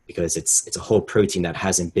 because it's a whole protein that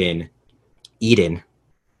hasn't been eaten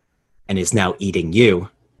and is now eating you.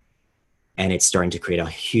 And it's starting to create a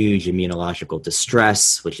huge immunological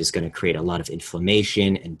distress, which is going to create a lot of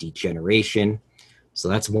inflammation and degeneration. So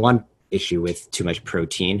that's one issue with too much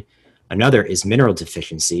protein. Another is mineral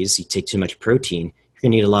deficiencies. You take too much protein, you're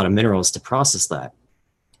going to need a lot of minerals to process that.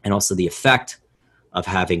 And also the effect of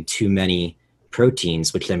having too many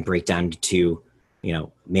proteins, which then break down to,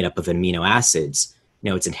 made up of amino acids,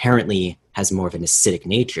 it's inherently has more of an acidic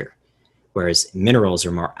nature, whereas minerals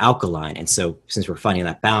are more alkaline. And so since we're finding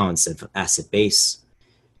that balance of acid base,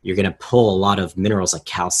 you're going to pull a lot of minerals like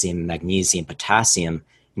calcium, magnesium, potassium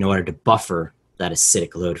in order to buffer that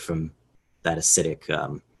acidic load from that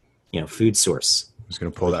acidic, food source. It's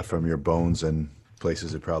going to pull that from your bones and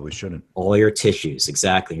places it probably shouldn't. All your tissues,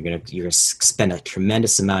 exactly. You're going to spend a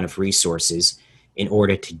tremendous amount of resources in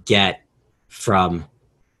order to get from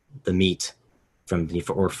the meat, from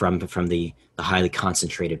the highly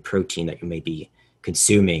concentrated protein that you may be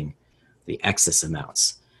consuming, the excess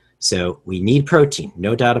amounts. So we need protein,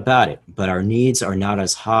 no doubt about it, but our needs are not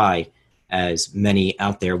as high as many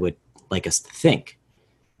out there would like us to think.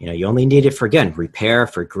 You only need it for, again, repair,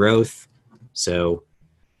 for growth. So,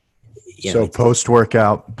 so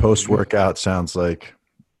post-workout sounds like,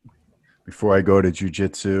 before I go to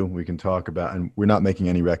jiu-jitsu, we can talk about, and we're not making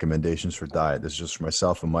any recommendations for diet. This is just for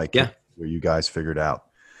myself and Mike, where you guys figured out.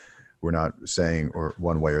 We're not saying or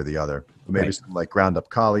one way or the other. But maybe some like ground up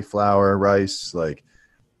cauliflower, rice, like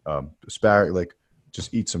asparagus, like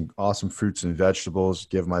just eat some awesome fruits and vegetables,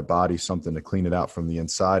 give my body something to clean it out from the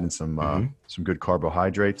inside, and some good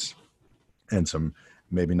carbohydrates, and some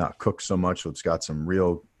maybe not cooked so much, so it's got some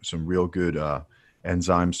real good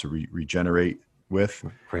enzymes to regenerate with.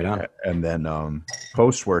 Right on. And then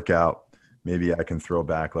post workout, maybe I can throw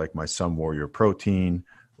back like my Sun Warrior protein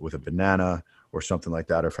with a banana or something like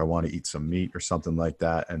that, or if I want to eat some meat or something like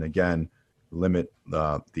that. And again, limit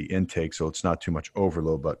the intake so it's not too much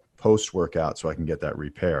overload, but post workout so I can get that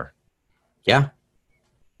repair. Yeah,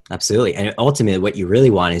 absolutely. And ultimately what you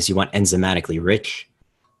really want is you want enzymatically rich,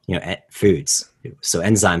 foods. So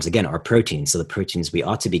enzymes, again, are proteins. So the proteins we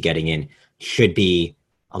ought to be getting in should be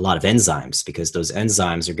a lot of enzymes, because those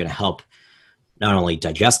enzymes are going to help not only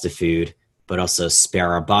digest the food, but also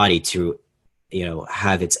spare our body to,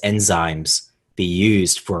 have its enzymes be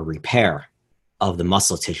used for repair of the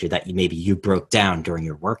muscle tissue that maybe you broke down during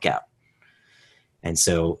your workout. And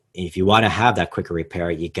so if you want to have that quicker repair,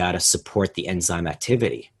 you got to support the enzyme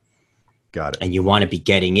activity. Got it. And you want to be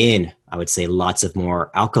getting in, I would say, lots of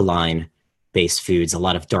more alkaline based foods, a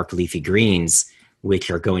lot of dark leafy greens, which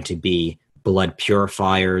are going to be blood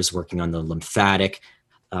purifiers, working on the lymphatic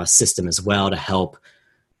system as well, to help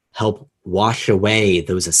wash away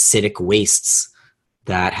those acidic wastes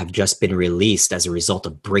that have just been released as a result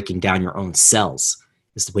of breaking down your own cells.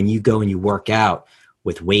 Is when you go and you work out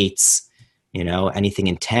with weights, anything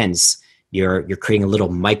intense, you're creating a little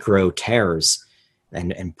micro tears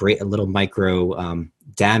and break a little micro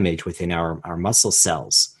damage within our muscle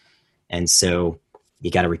cells. And so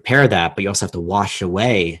you got to repair that, but you also have to wash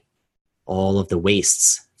away all of the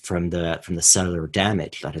wastes from the cellular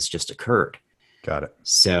damage that has just occurred. Got it.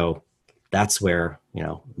 So that's where,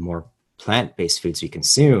 the more plant-based foods we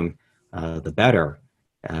consume, the better.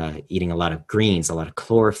 Eating a lot of greens, a lot of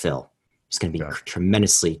chlorophyll is going to be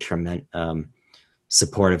tremendously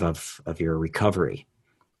supportive of your recovery.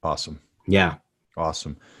 Awesome. Yeah.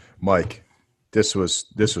 Awesome. Mike, this was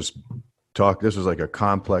like a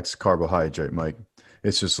complex carbohydrate, Mike.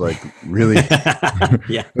 It's just like really,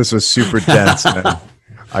 yeah. This was super dense, man.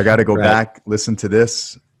 I got to go back, listen to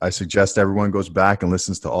this. I suggest everyone goes back and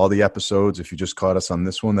listens to all the episodes. If you just caught us on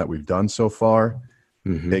this one that we've done so far,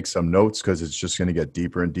 take some notes, because it's just going to get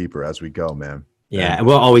deeper and deeper as we go, man. Yeah. And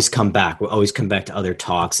we'll always come back. We'll always come back to other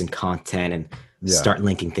talks and content and start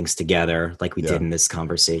linking things together like we did in this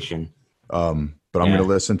conversation. But I'm going to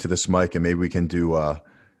listen to this, Mike, and maybe we can do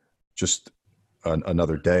just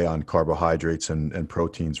another day on carbohydrates and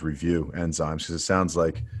proteins review, enzymes, because it sounds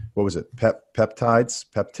like, what was it?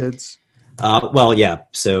 Peptids? Well, yeah.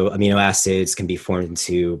 So amino acids can be formed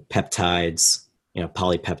into peptides,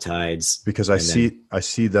 polypeptides. Because I see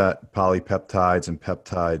that polypeptides and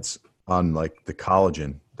peptides on like the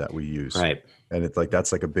collagen that we use. Right. And it's like,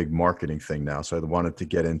 that's like a big marketing thing now. So I wanted to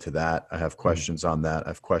get into that. I have questions on that. I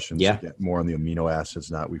have questions to get more on the amino acids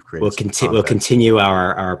now that we've created. We'll continue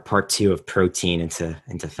our part 2 of protein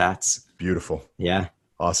into fats. Beautiful. Yeah.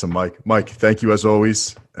 Awesome, Mike. Mike, thank you as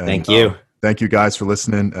always. And, thank you. Thank you guys for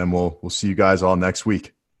listening, and we'll see you guys all next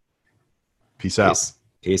week. Peace out.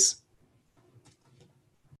 Peace.